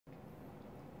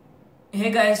Hey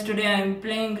guys, today I am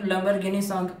playing Lamborghini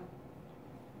song.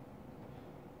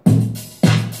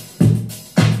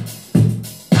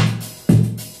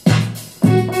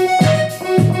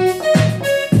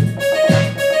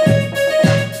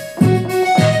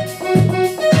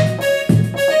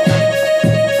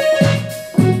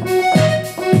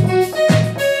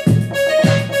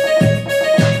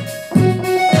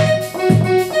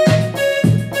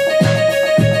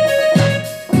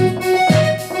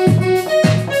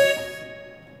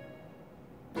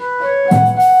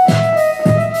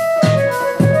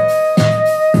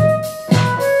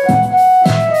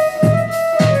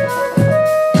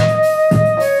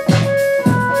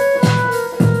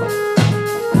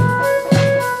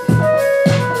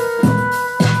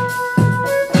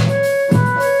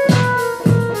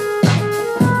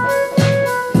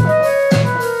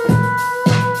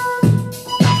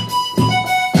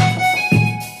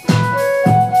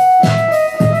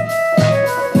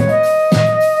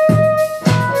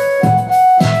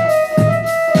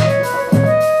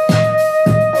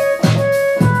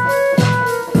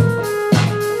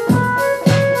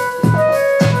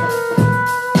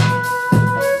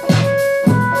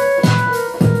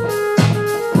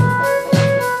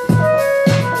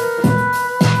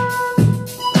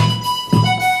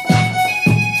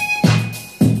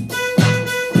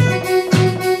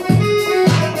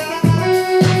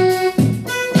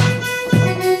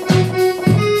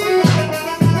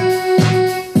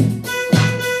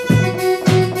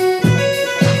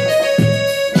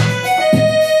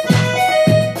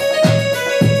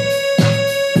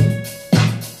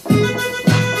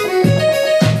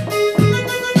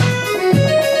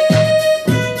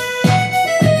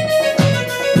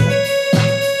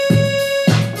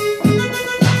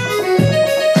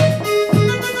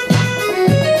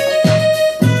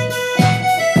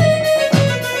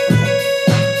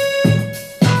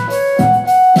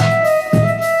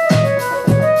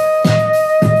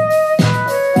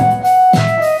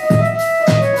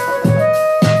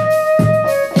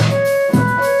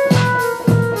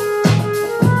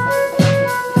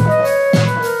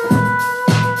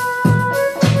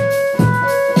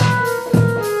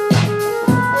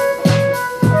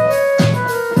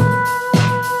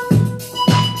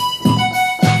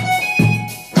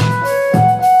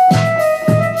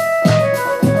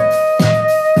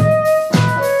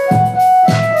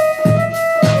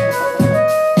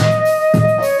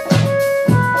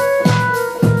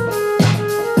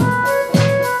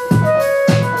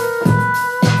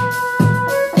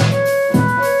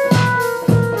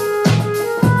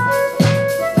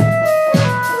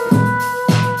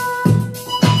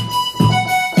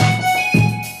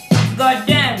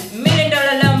 Goddamn, $1 million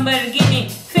Lamborghini.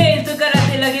 Fail to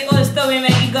कराते लगे उस तवे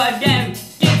में की goddamn.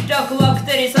 TikTok वक्त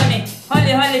तेरी सोनी.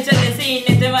 हौले हौले चले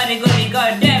सीने तुम्हारी गोली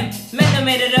goddamn. मैं तो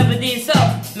मेरे रब दी सो.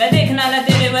 मैं देखना ना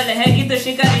तेरे वाले है कि तो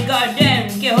शिकारी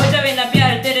goddamn. के हो जावे ना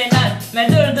प्यार तेरे नाल. मैं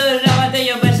दूर दूर रवा ते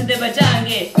यो बचते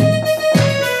बचाएंगे.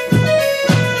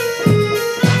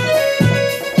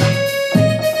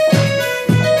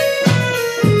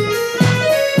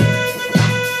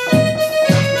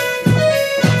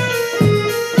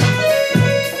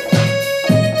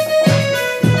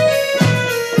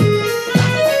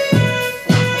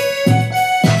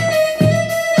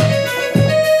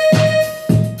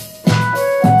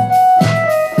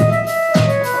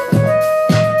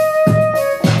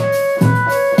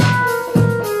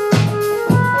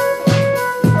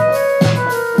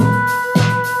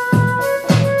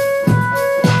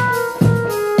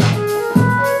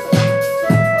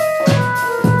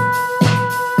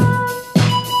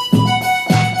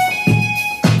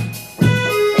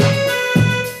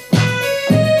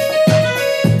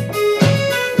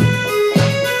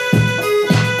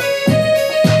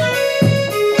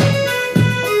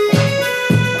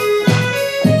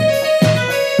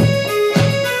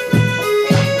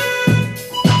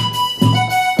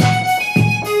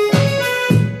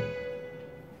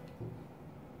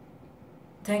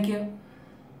 Thank you.